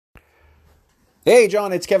Hey,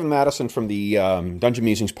 John, it's Kevin Madison from the Dungeon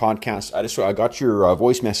Musings podcast. I got your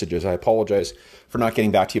voice messages. I apologize for not getting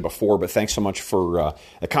back to you before, but thanks so much for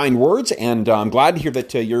the kind words. And I'm glad to hear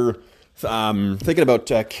that you're thinking about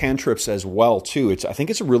cantrips as well too. I think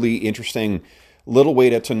it's a really interesting little way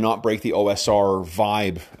to not break the OSR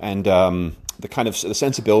vibe and the kind of the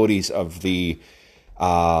sensibilities of the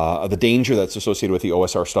danger that's associated with the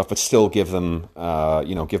OSR stuff, but still give them,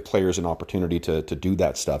 give players an opportunity to do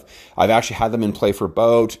that stuff. I've actually had them in play for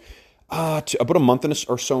about a month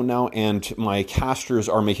or so now, and my casters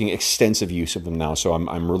are making extensive use of them now. So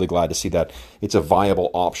I'm really glad to see that it's a viable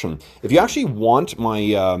option. If you actually want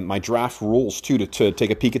my draft rules too to take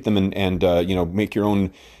a peek at them and make your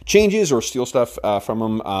own changes or steal stuff from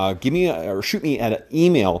them, give me or shoot me an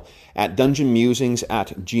email at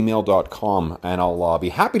dungeonmusings@gmail.com, and I'll be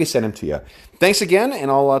happy to send them to you. Thanks again, and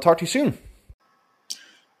I'll talk to you soon.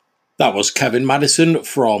 That was Kevin Madison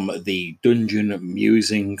from the Dungeon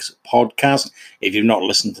Musings podcast. If you've not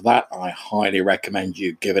listened to that, I highly recommend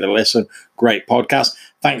you give it a listen. Great podcast.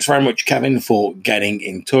 Thanks very much, Kevin, for getting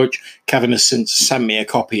in touch. Kevin has since sent me a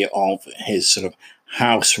copy of his sort of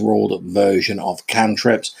house-ruled version of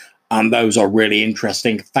cantrips, and those are really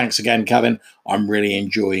interesting. Thanks again, Kevin. I'm really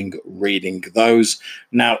enjoying reading those.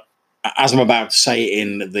 Now, as I'm about to say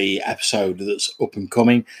in the episode that's up and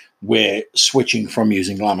coming, we're switching from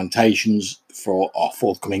using Lamentations for our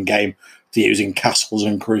forthcoming game to using Castles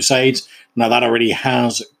and Crusades. Now, that already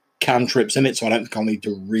has cantrips in it, so I don't think I'll need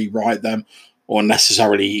to rewrite them or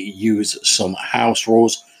necessarily use some house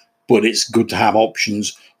rules, but it's good to have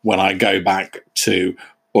options when I go back to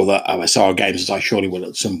other OSR games, as I surely will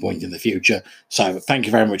at some point in the future. So thank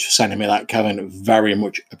you very much for sending me that, Kevin. Very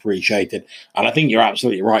much appreciated. And I think you're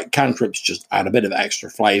absolutely right. Cantrips just add a bit of extra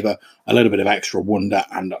flavour, a little bit of extra wonder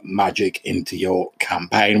and magic into your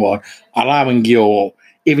campaign, while allowing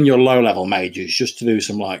even your low-level mages just to do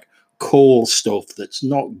some like cool stuff that's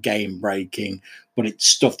not game-breaking, but it's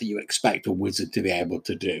stuff that you expect a wizard to be able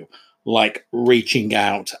to do, like reaching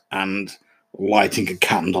out and lighting a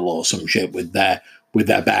candle or some shit with their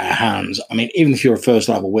bare hands. I mean, even if you're a first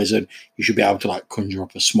level wizard, you should be able to like conjure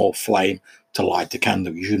up a small flame to light a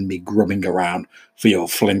candle. You shouldn't be grubbing around for your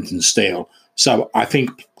flint and steel. So I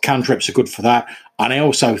think cantrips are good for that. And I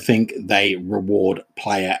also think they reward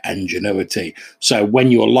player ingenuity. So when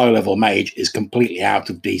your low level mage is completely out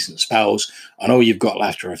of decent spells and all you've got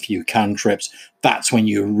left are a few cantrips, that's when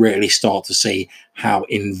you really start to see how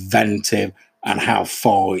inventive and how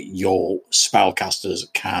far your spellcasters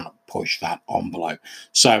can push that envelope.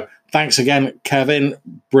 So thanks again, Kevin.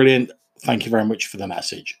 Brilliant. Thank you very much for the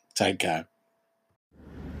message. Take care.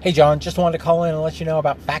 Hey, John. Just wanted to call in and let you know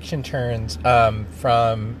about faction turns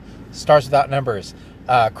from Stars Without Numbers.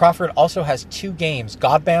 Crawford also has 2 games,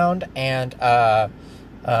 Godbound and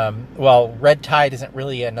Red Tide isn't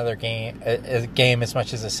really another game, a game as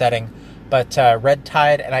much as a setting, but Red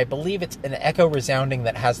Tide, and I believe it's an Echo Resounding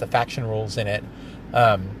that has the faction rules in it.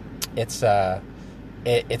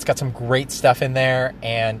 It's got some great stuff in there,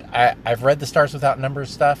 and I've read the Stars Without Numbers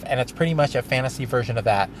stuff, and it's pretty much a fantasy version of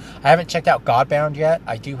that. I haven't checked out Godbound yet.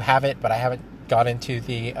 I do have it, but I haven't got into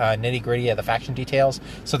the nitty-gritty of the faction details,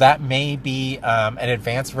 so that may be an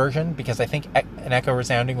advanced version, because I think an Echo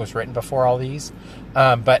Resounding was written before all these.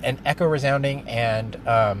 But an Echo Resounding and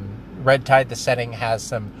Red Tide, the setting, has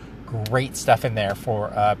some great stuff in there for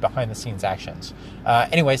behind-the-scenes actions.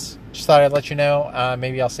 Anyways, just thought I'd let you know.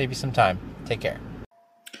 Maybe I'll save you some time. Take care.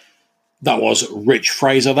 That was Rich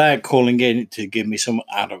Fraser there calling in to give me some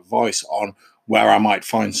advice on where I might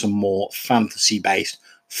find some more fantasy-based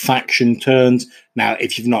faction turns. Now,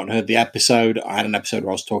 if you've not heard the episode, I had an episode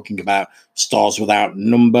where I was talking about Stars Without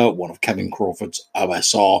Number, one of Kevin Crawford's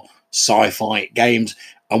OSR sci-fi games.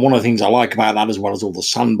 And one of the things I like about that, as well as all the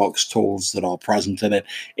sandbox tools that are present in it,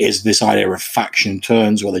 is this idea of faction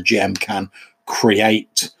turns, where the GM can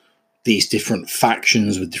create these different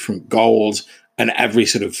factions with different goals. And every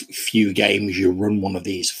sort of few games, you run one of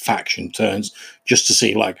these faction turns just to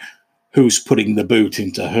see like who's putting the boot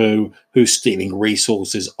into who's stealing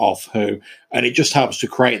resources off who. And it just helps to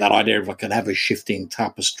create that idea of like an ever-shifting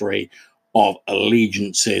tapestry of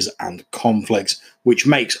allegiances and conflicts, which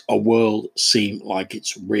makes a world seem like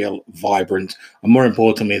it's real, vibrant, and more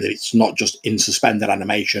importantly, that it's not just in suspended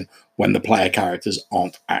animation when the player characters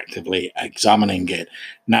aren't actively examining it.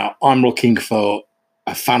 Now, I'm looking for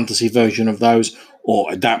a fantasy version of those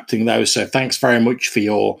or adapting those. So thanks very much for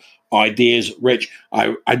your ideas, Rich.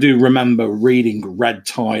 I do remember reading Red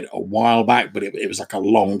Tide a while back, but it was like a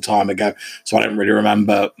long time ago, so I don't really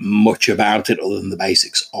remember much about it other than the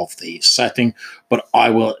basics of the setting. But I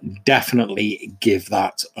will definitely give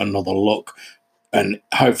that another look. And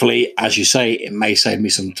hopefully, as you say, it may save me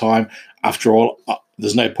some time. After all,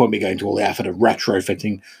 there's no point me going to all the effort of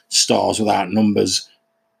retrofitting Stars Without Numbers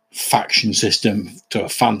faction system to a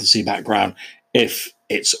fantasy background if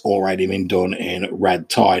it's already been done in Red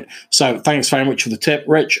Tide. So thanks very much for the tip,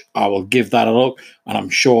 Rich. I will give that a look, and I'm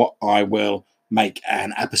sure I will make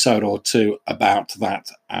an episode or two about that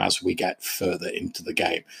as we get further into the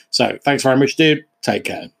game. So thanks very much, dude. Take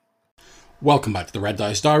care. Welcome back to the Red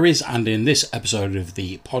Dice Diaries, and in this episode of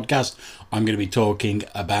the podcast, I'm going to be talking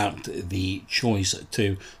about the choice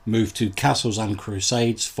to move to Castles and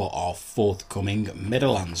Crusades for our forthcoming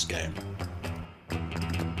Middlelands game.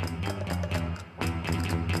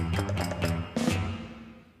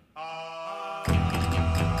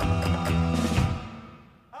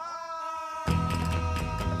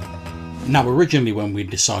 Now, originally when we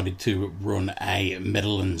decided to run a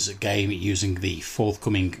Middlelands game using the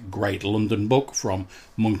forthcoming Great London book from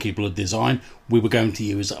Monkey Blood Design, we were going to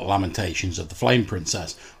use Lamentations of the Flame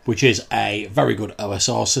Princess, which is a very good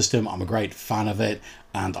OSR system. I'm a great fan of it,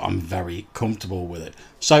 and I'm very comfortable with it.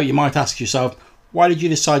 So you might ask yourself, why did you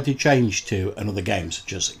decide to change to another game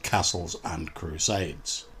such as Castles and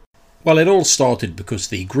Crusades? Well, it all started because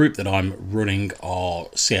the group that I'm running our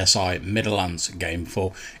CSI Middlelands game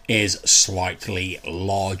for is slightly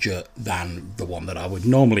larger than the one that I would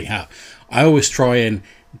normally have. I always try and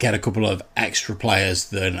get a couple of extra players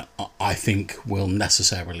than I think we'll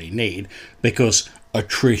necessarily need, because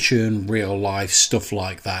attrition, real life, stuff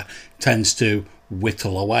like that tends to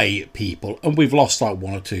whittle away people, and we've lost like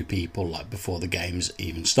one or two people like before the game's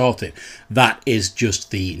even started. That is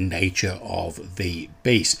just the nature of the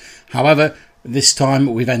beast. However, this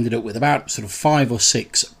time we've ended up with about sort of 5 or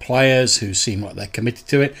 6 players who seem like they're committed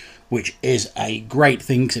to it, which is a great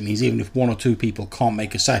thing, because it means even if 1 or 2 people can't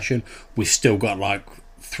make a session, we've still got like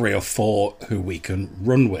 3 or 4 who we can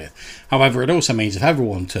run with. However, it also means if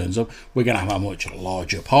everyone turns up, we're going to have a much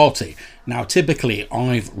larger party. Now, typically,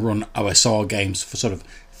 I've run OSR games for sort of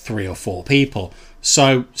 3 or 4 people,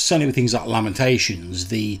 so certainly with things like Lamentations,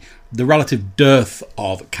 the relative dearth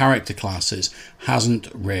of character classes hasn't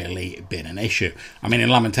really been an issue. I mean, in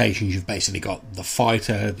Lamentations, you've basically got the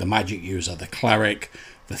fighter, the magic user, the cleric,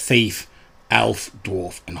 the thief, elf,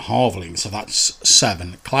 dwarf and halfling, so that's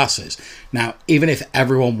 7 classes. Now, even if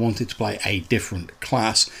everyone wanted to play a different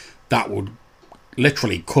class, that would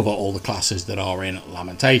literally cover all the classes that are in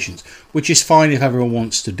Lamentations, which is fine if everyone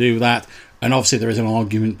wants to do that. And obviously there is an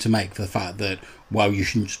argument to make for the fact that, well, you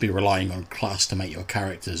shouldn't just be relying on class to make your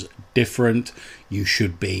characters different. You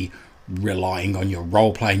should be relying on your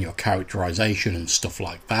role-play and your characterization and stuff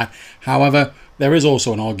like that. However, there is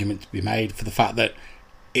also an argument to be made for the fact that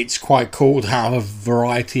it's quite cool to have a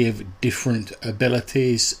variety of different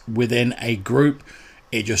abilities within a group.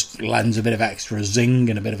 It just lends a bit of extra zing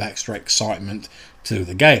and a bit of extra excitement to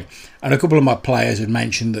the game. And a couple of my players had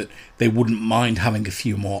mentioned that they wouldn't mind having a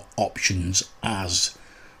few more options as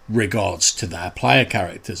regards to their player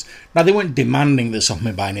characters. Now, they weren't demanding this of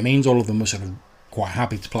me by any means. All of them were sort of quite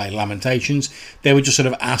happy to play Lamentations. They were just sort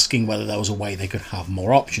of asking whether there was a way they could have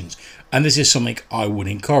more options. And this is something I would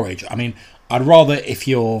encourage. I mean, I'd rather if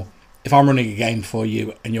I'm running a game for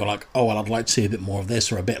you and you're like, oh, well, I'd like to see a bit more of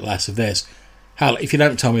this or a bit less of this. Hell, if you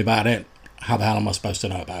don't tell me about it, how the hell am I supposed to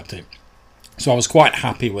know about it? So I was quite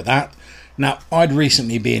happy with that. Now, I'd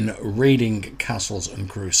recently been reading Castles and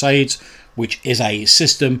Crusades, which is a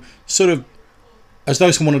system sort of as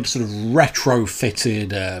though someone had sort of retrofitted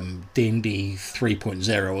D&D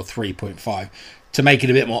 3.0 or 3.5 to make it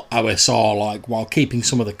a bit more OSR-like, while keeping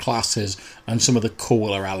some of the classes and some of the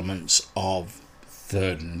cooler elements of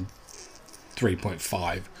 3rd and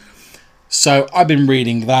 3.5. So I've been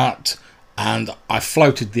reading that, and I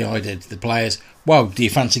floated the idea to the players, well, do you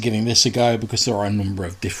fancy giving this a go? Because there are a number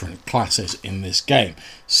of different classes in this game.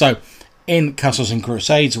 So in Castles and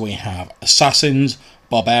Crusades, we have assassins,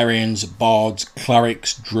 barbarians, bards,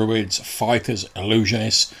 clerics, druids, fighters,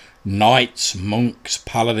 illusionists, knights, monks,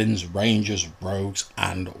 paladins, rangers, rogues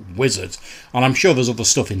and wizards. And I'm sure there's other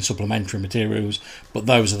stuff in supplementary materials, but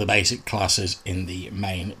those are the basic classes in the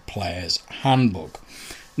main player's handbook.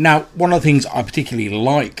 Now, one of the things I particularly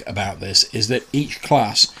like about this is that each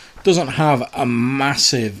class doesn't have a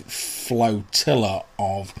massive flotilla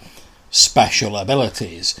of special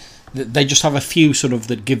abilities. They just have a few sort of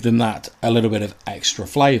that give them that a little bit of extra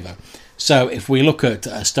flavour. So if we look at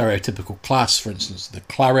a stereotypical class, for instance, the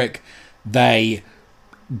cleric, they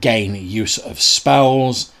gain use of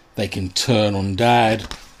spells, they can turn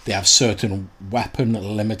undead, they have certain weapon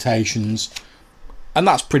limitations, and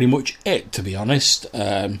that's pretty much it, to be honest.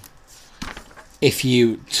 If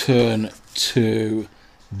you turn to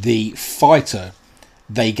the fighter,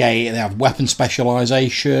 They have weapon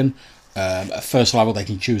specialization. At first level, they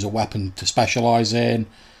can choose a weapon to specialize in.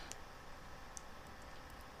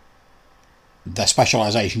 Their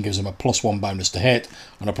specialization gives them a +1 bonus to hit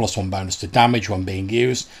and a +1 bonus to damage when being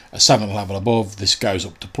used. A 7th level above, this goes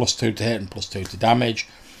up to +2 to hit and +2 to damage.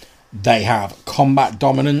 They have combat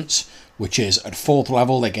dominance, which is at 4th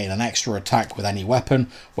level, they gain an extra attack with any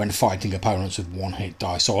weapon when fighting opponents with 1 hit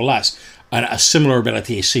dice or less. And a similar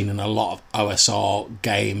ability is seen in a lot of OSR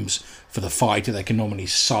games. For the fighter, they can normally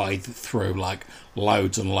scythe through like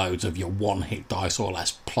loads and loads of your 1 hit dice or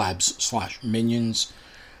less plebs/minions.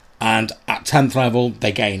 And at 10th level,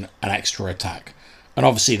 they gain an extra attack. And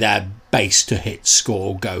obviously their base to hit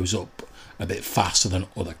score goes up a bit faster than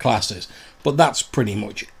other classes. But that's pretty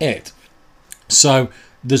much it. So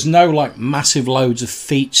there's no like massive loads of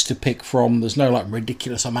feats to pick from. There's no like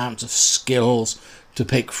ridiculous amounts of skills to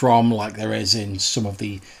pick from like there is in some of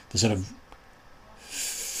the sort of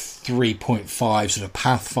 3.5 sort of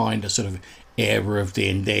Pathfinder sort of era of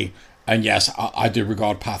D&D. And yes, I do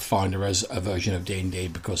regard Pathfinder as a version of D&D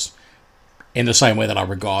because in the same way that I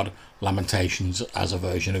regard Lamentations as a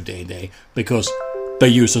version of D&D, because they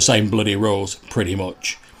use the same bloody rules pretty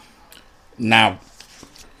much. Now,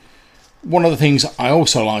 one of the things I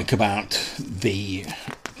also like about the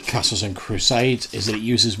Castles and Crusades is that it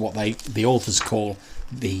uses what the authors call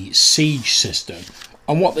the siege system.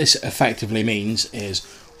 And what this effectively means is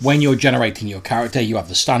when you're generating your character, you have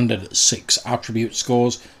the standard 6 attribute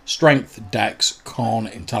scores: strength, dex, con,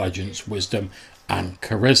 intelligence, wisdom, and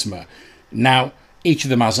charisma. Now, each of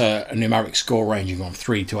them has a numeric score ranging from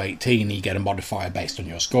 3 to 18. You get a modifier based on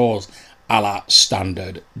your scores, a la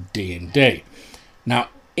standard D&D. Now,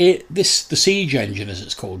 the siege engine, as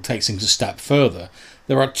it's called, takes things a step further.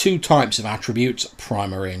 There are 2 types of attributes,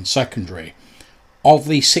 primary and secondary. Of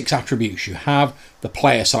the 6 attributes you have, the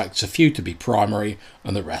player selects a few to be primary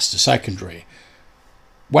and the rest are secondary.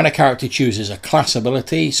 When a character chooses a class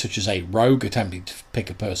ability, such as a rogue attempting to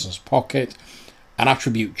pick a person's pocket, an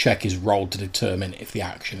attribute check is rolled to determine if the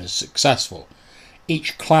action is successful.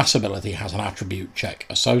 Each class ability has an attribute check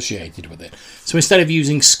associated with it. So instead of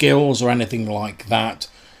using skills or anything like that,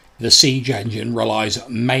 the siege engine relies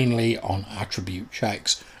mainly on attribute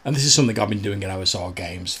checks. And this is something I've been doing in OSR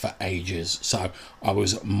games for ages, so I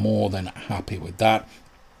was more than happy with that.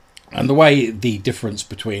 And the way the difference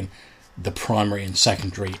between the primary and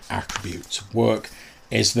secondary attributes work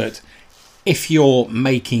is that if you're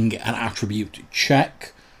making an attribute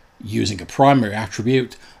check using a primary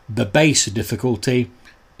attribute, the base difficulty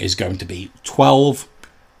is going to be 12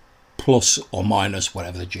 plus or minus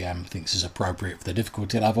whatever the GM thinks is appropriate for the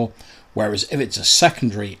difficulty level. Whereas if it's a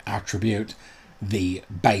secondary attribute, the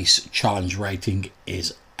base challenge rating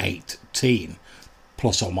is 18,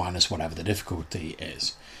 plus or minus whatever the difficulty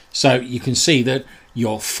is. So you can see that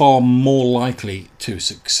you're far more likely to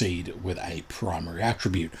succeed with a primary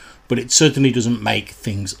attribute, but it certainly doesn't make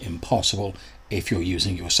things impossible if you're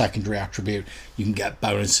using your secondary attribute. You can get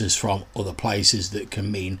bonuses from other places that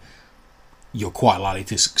can mean you're quite likely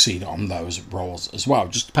to succeed on those rolls as well,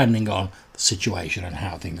 just depending on the situation and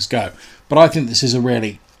how things go. But I think this is a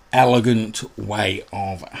really elegant way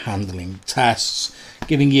of handling tests,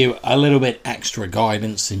 giving you a little bit extra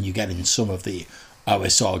guidance than you get in some of the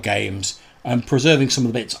OSR games, and preserving some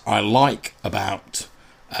of the bits I like about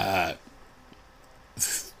 3.0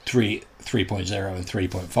 and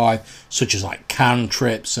 3.5, such as like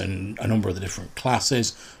cantrips and a number of the different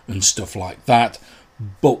classes and stuff like that,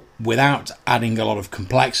 but without adding a lot of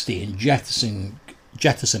complexity and jettisoning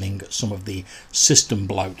some of the system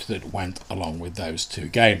bloat that went along with those 2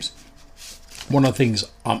 games. One of the things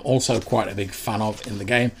I'm also quite a big fan of in the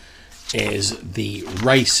game is the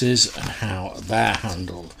races and how they're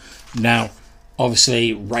handled. Now,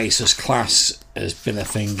 obviously, race as class has been a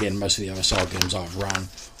thing in most of the OSR games I've ran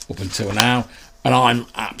up until now, and I'm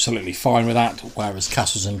absolutely fine with that, whereas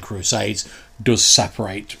Castles and Crusades does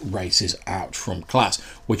separate races out from class,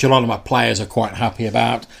 which a lot of my players are quite happy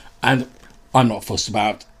about, and I'm not fussed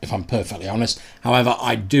about, if I'm perfectly honest. However,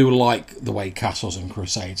 I do like the way Castles and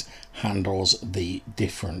Crusades handles the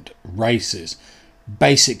different races.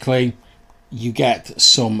 Basically, you get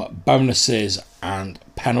some bonuses and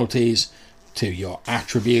penalties to your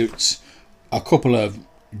attributes, a couple of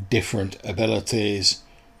different abilities,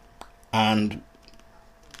 and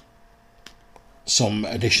some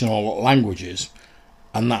additional languages,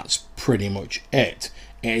 and that's pretty much it.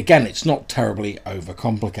 Again, it's not terribly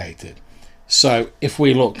overcomplicated. So if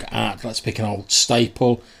we look at, let's pick an old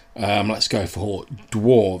staple, let's go for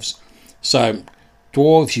dwarves. So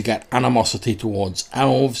dwarves, you get animosity towards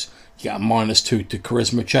elves, you get a -2 to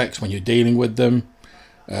charisma checks when you're dealing with them.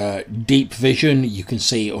 Deep vision, you can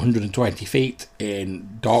see 120 feet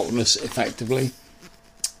in darkness effectively.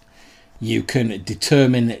 You can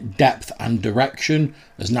determine depth and direction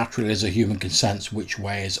as naturally as a human can sense which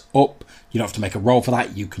way is up. You don't have to make a roll for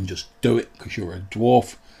that, you can just do it because you're a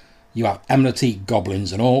dwarf. You have enmity,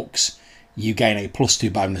 goblins and orcs. You gain a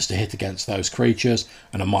 +2 bonus to hit against those creatures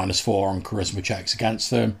and a -4 on charisma checks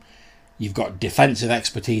against them. You've got defensive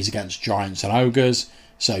expertise against giants and ogres,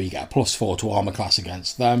 so you get a +4 to armor class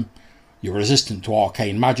against them. You're resistant to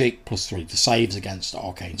arcane magic, +3 to saves against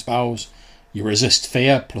arcane spells. You resist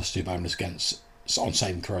fear, +2 bonus on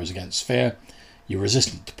saving throws against fear. You're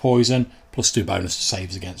resistant to poison, +2 bonus to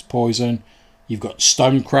saves against poison. You've got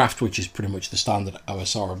Stonecraft, which is pretty much the standard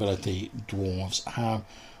OSR ability dwarves have,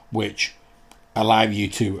 which allow you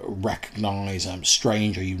to recognise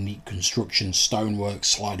strange or unique constructions, stonework,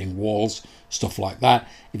 sliding walls, stuff like that.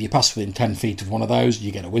 If you pass within 10 feet of one of those,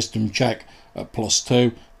 you get a wisdom check at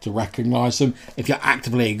 +2 to recognise them. If you're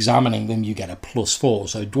actively examining them, you get a +4.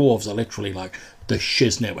 So dwarves are literally like the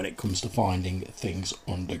shiznit when it comes to finding things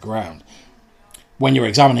underground. When you're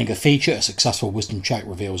examining a feature, a successful wisdom check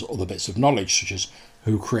reveals other bits of knowledge, such as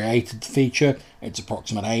who created the feature, its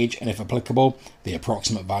approximate age, and if applicable, the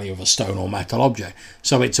approximate value of a stone or metal object.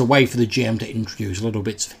 So it's a way for the GM to introduce little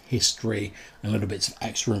bits of history and little bits of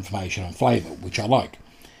extra information and flavour, which I like.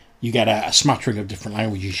 You get a smattering of different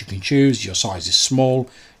languages you can choose. Your size is small.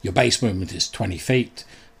 Your base movement is 20 feet.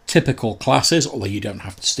 Typical classes, although you don't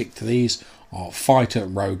have to stick to these, are Fighter,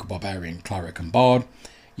 Rogue, Barbarian, Cleric and Bard.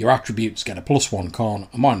 Your attributes get a +1 con,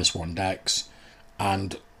 a -1 dex,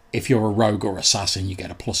 and if you're a rogue or assassin, you get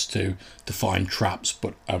a +2 to find traps,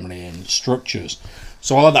 but only in structures.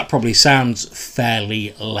 So although that probably sounds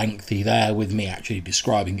fairly lengthy there with me actually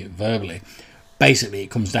describing it verbally, basically it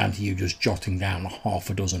comes down to you just jotting down half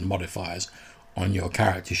a dozen modifiers on your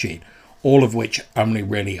character sheet, all of which only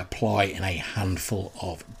really apply in a handful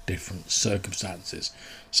of different circumstances.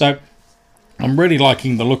 So I'm really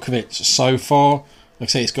liking the look of it so far. Like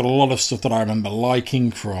I say, it's got a lot of stuff that I remember liking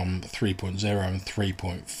from 3.0 and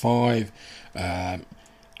 3.5.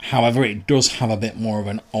 However, it does have a bit more of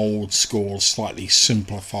an old school, slightly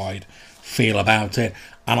simplified feel about it.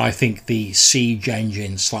 And I think the siege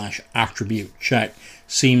engine / attribute check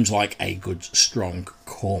seems like a good, strong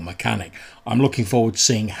core mechanic. I'm looking forward to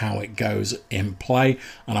seeing how it goes in play.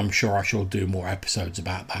 And I'm sure I shall do more episodes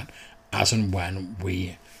about that as and when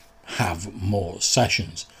we have more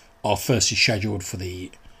sessions. Our first is scheduled for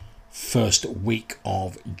the first week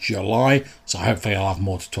of July, so hopefully I'll have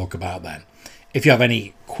more to talk about then. If you have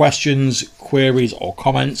any questions, queries or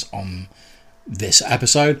comments on this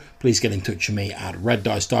episode, please get in touch with me at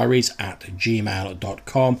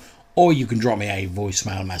reddicediaries@gmail.com, or you can drop me a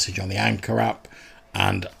voicemail message on the Anchor app,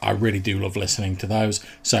 and I really do love listening to those.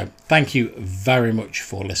 So thank you very much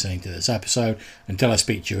for listening to this episode. Until I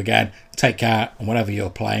speak to you again, take care, and whatever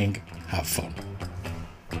you're playing, have fun.